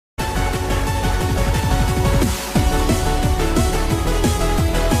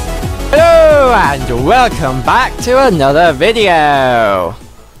Hello and welcome back to another video.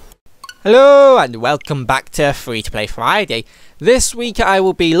 Hello and welcome back to Free to Play Friday. This week I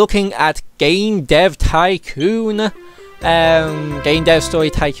will be looking at Game Dev Tycoon, Game Dev Story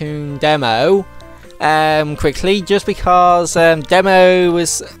Tycoon demo. Quickly, just because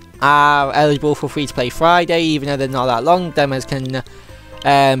demos are eligible for Free to Play Friday, even though they're not that long. Demos can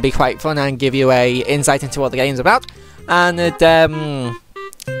be quite fun and give you a insight into what the game's about. And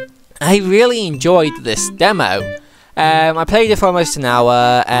I really enjoyed this demo. I played it for almost an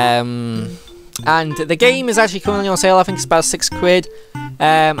hour, and the game is actually currently on sale. I think it's about £6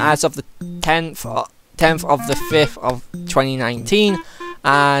 as of the 10th of the 5th of 2019,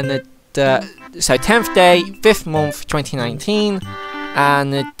 and so 10th day, 5th month 2019,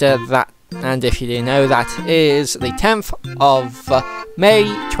 and and if you didn't know, that is the 10th of May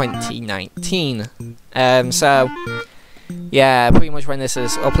 2019. So yeah, pretty much when this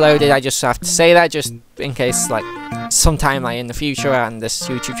is uploaded, I just have to say that, just in case, like, sometime like in the future, and this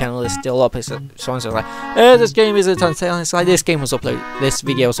YouTube channel is still up, someone's like, this game isn't on sale. It's like, this game was uploaded, this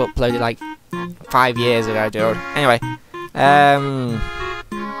video was uploaded like 5 years ago, dude. Anyway,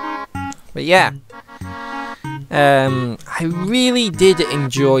 but yeah, I really did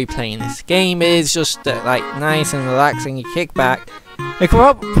enjoy playing this game. It is just like nice and relaxing. You kick back. I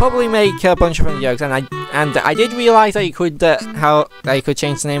could probably make a bunch of funny jokes, and I did realise that you could you could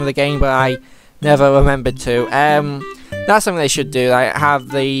change the name of the game, but I never remembered to. That's something they should do. Like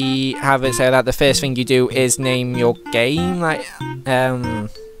have it so that the first thing you do is name your game. Like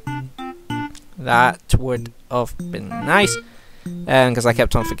that would have been nice, because I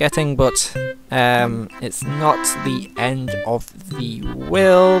kept on forgetting. But it's not the end of the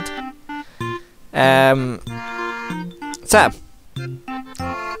world. So.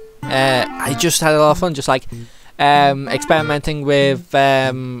 I just had a lot of fun, just like experimenting with you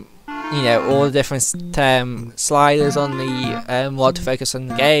know, all the different sliders on the what to focus on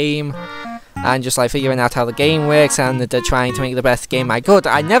the game, and just like figuring out how the game works, and trying to make the best game I could.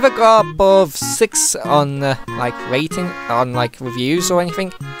 I never got above 6 on like rating on like reviews or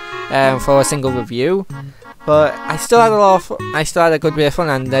anything for a single review, but I still had a good bit of fun.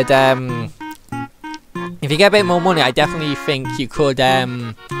 And if you get a bit more money, I definitely think you could,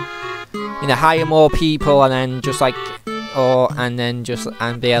 you know, hire more people, and then just like, and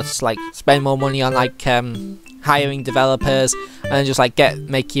be able to like spend more money on like hiring developers, and then just like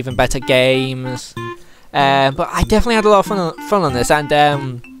make even better games. But I definitely had a lot of fun on this, and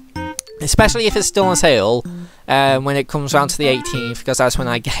especially if it's still on sale when it comes around to the 18th, because that's when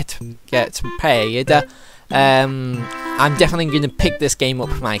I get paid. I'm definitely going to pick this game up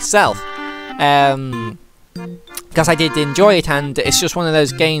myself. Because I did enjoy it, and it's just one of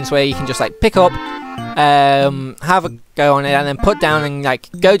those games where you can just like pick up, have a go on it, and then put down and like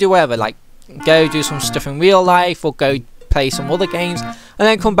go do whatever, like go do some stuff in real life, or go play some other games, and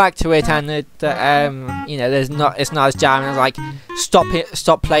then come back to it, and it, you know, it's not as jamming as like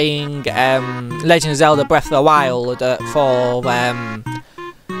stop playing Legend of Zelda Breath of the Wild for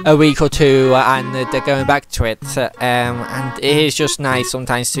a week or two, and going back to it, and it is just nice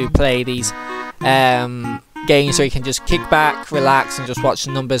sometimes to play these games so you can just kick back, relax, and just watch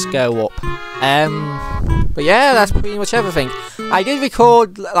the numbers go up. But yeah, that's pretty much everything. I did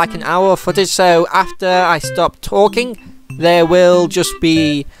record like an hour of footage, so after I stop talking, there will just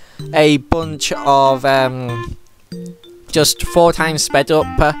be a bunch of just 4 times sped up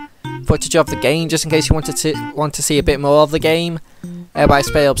footage of the game, just in case you want to see a bit more of the game. But I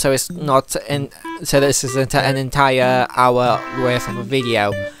sped up so it's not so this is an entire hour worth of a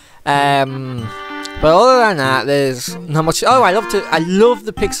video. But other than that, there's not much. Oh, I love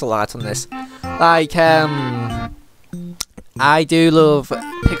the pixel art on this. Like, I do love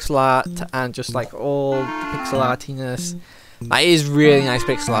pixel art, and just like all the pixel artiness. That is really nice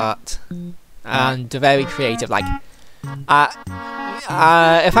pixel art, and very creative. Like, if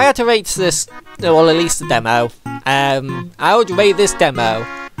I had to rate this, or at least the demo, I would rate this demo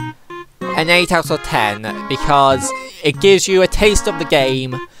an 8 out of 10, because it gives you a taste of the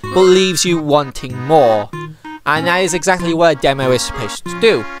game but leaves you wanting more, and that is exactly what a demo is supposed to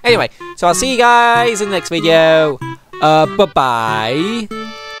do. Anyway, so I'll see you guys in the next video. Bye bye.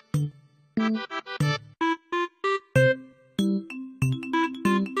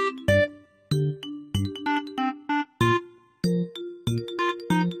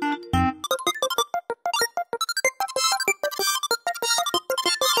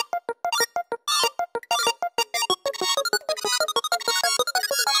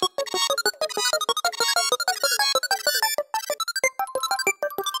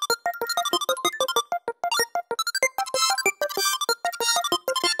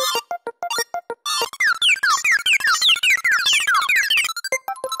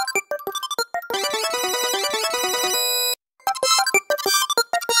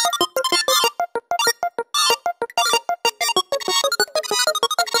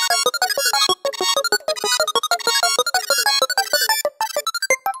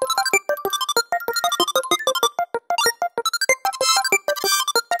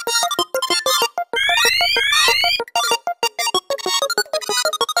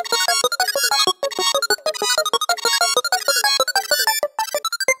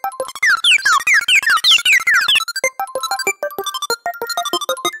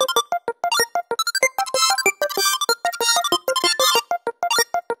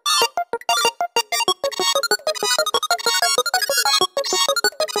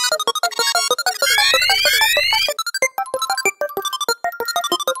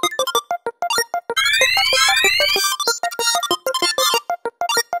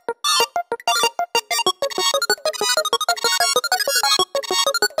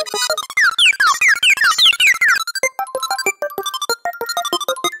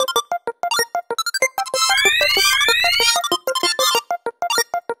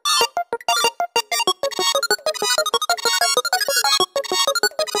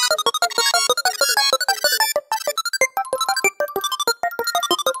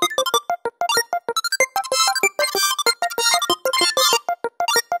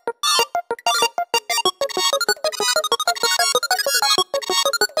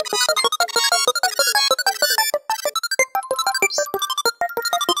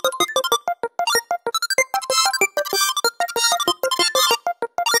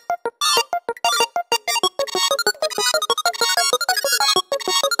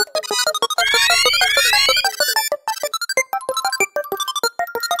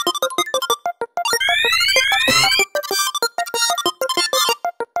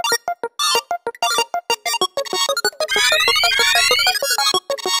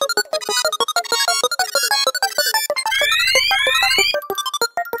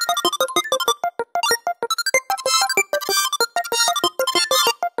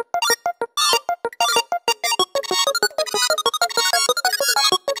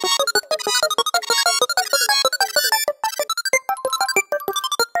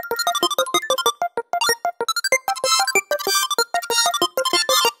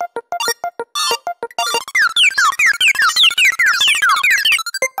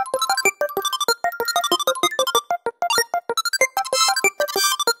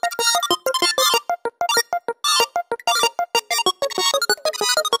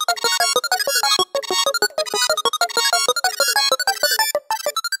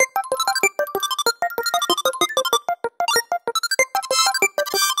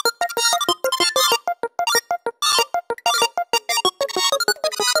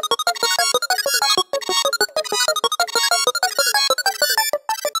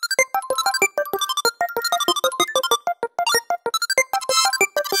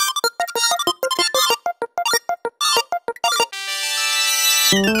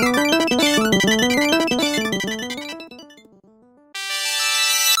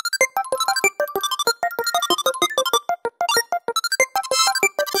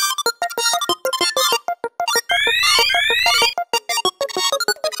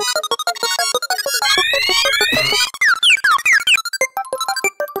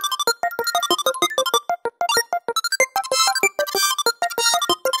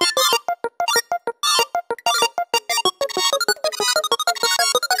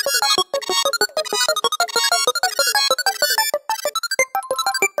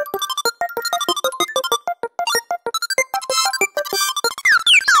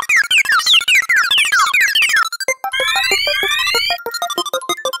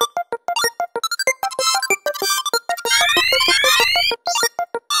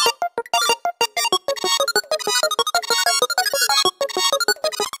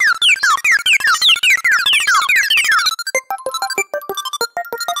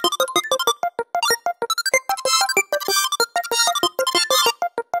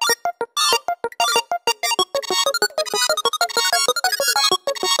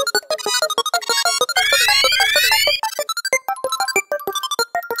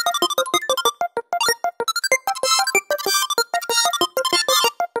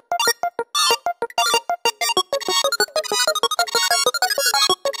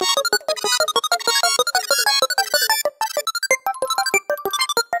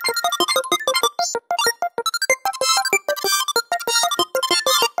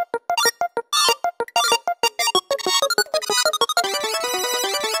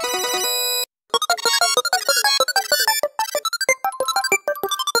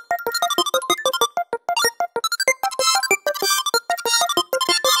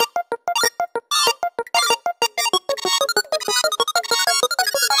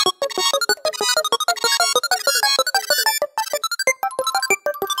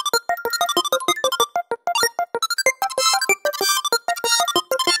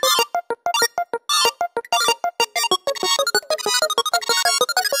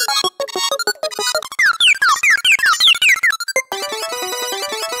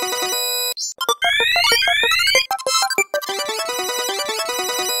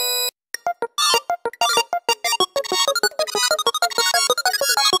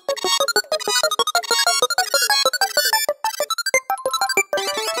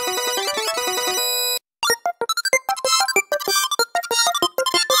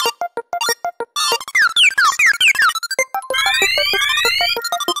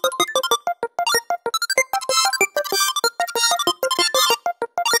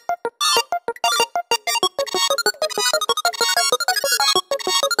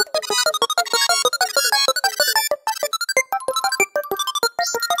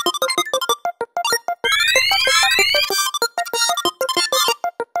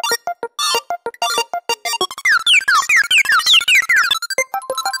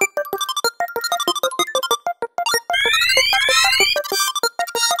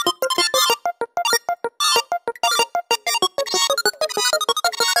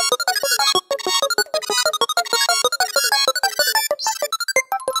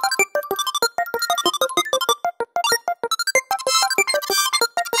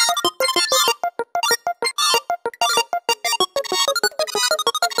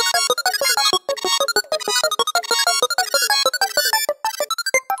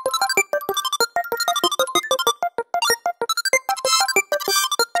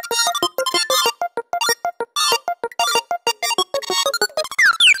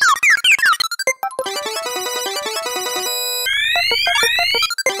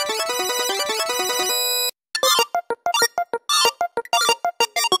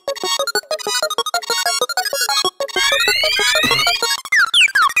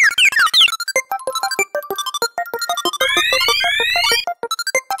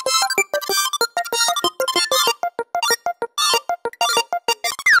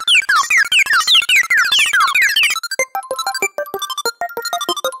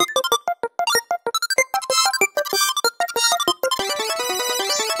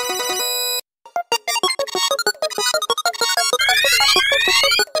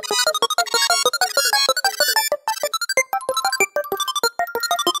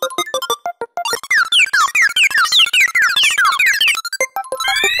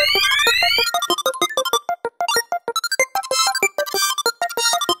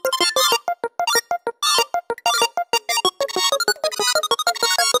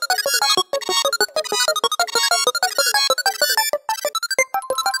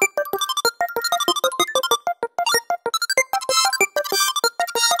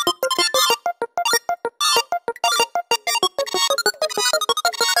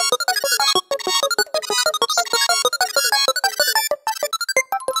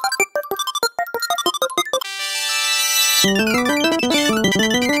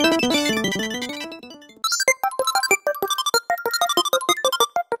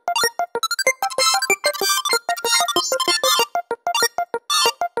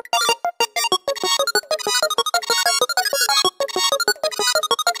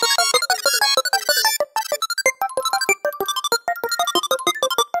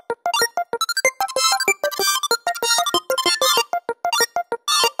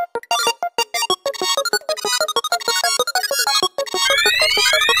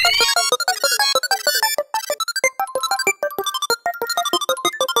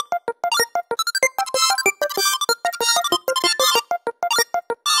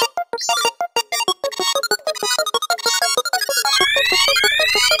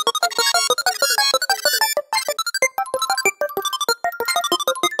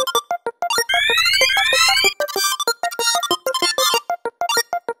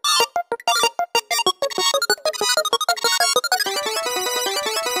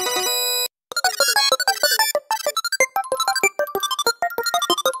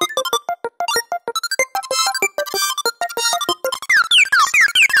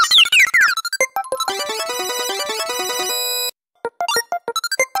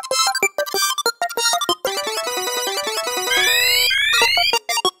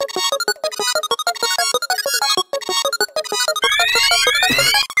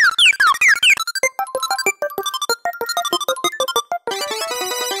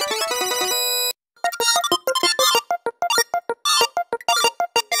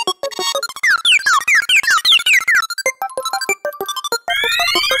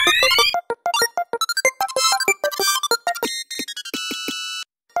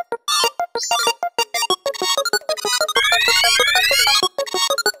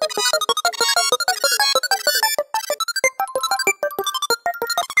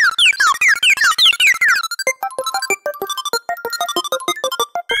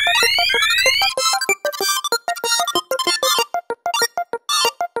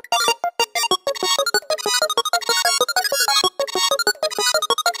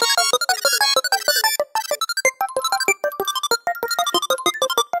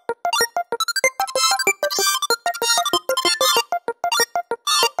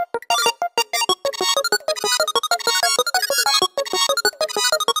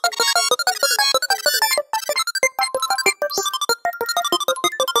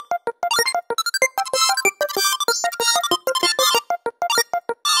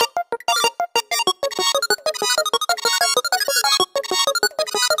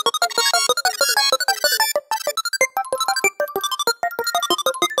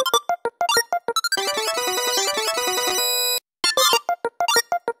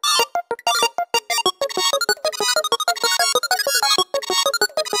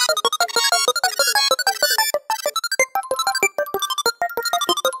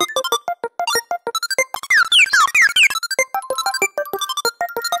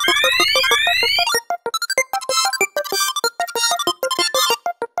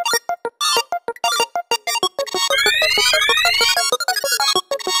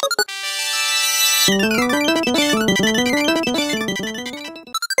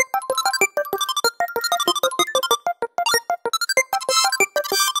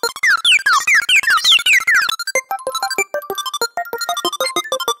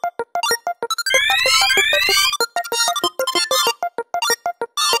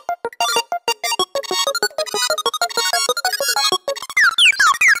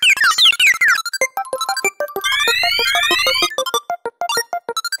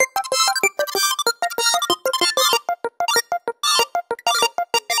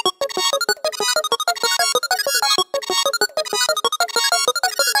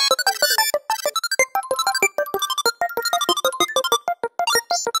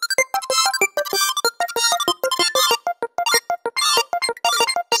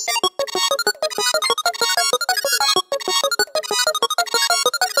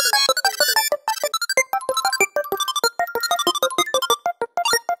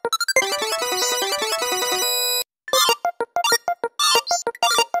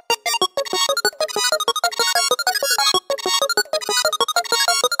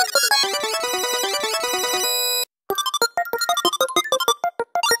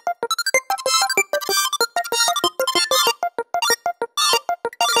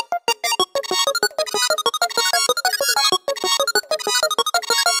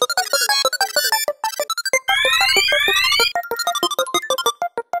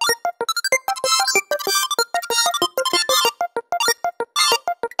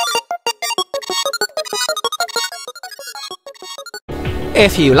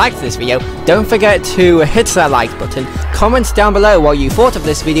 If you liked this video, don't forget to hit that like button, comment down below what you thought of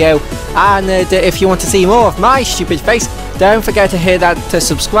this video, and if you want to see more of my stupid face, don't forget to hit that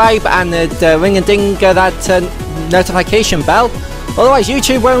subscribe and ring and ding that notification bell. Otherwise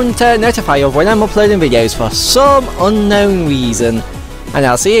YouTube won't notify you when I'm uploading videos for some unknown reason. And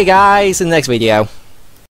I'll see you guys in the next video.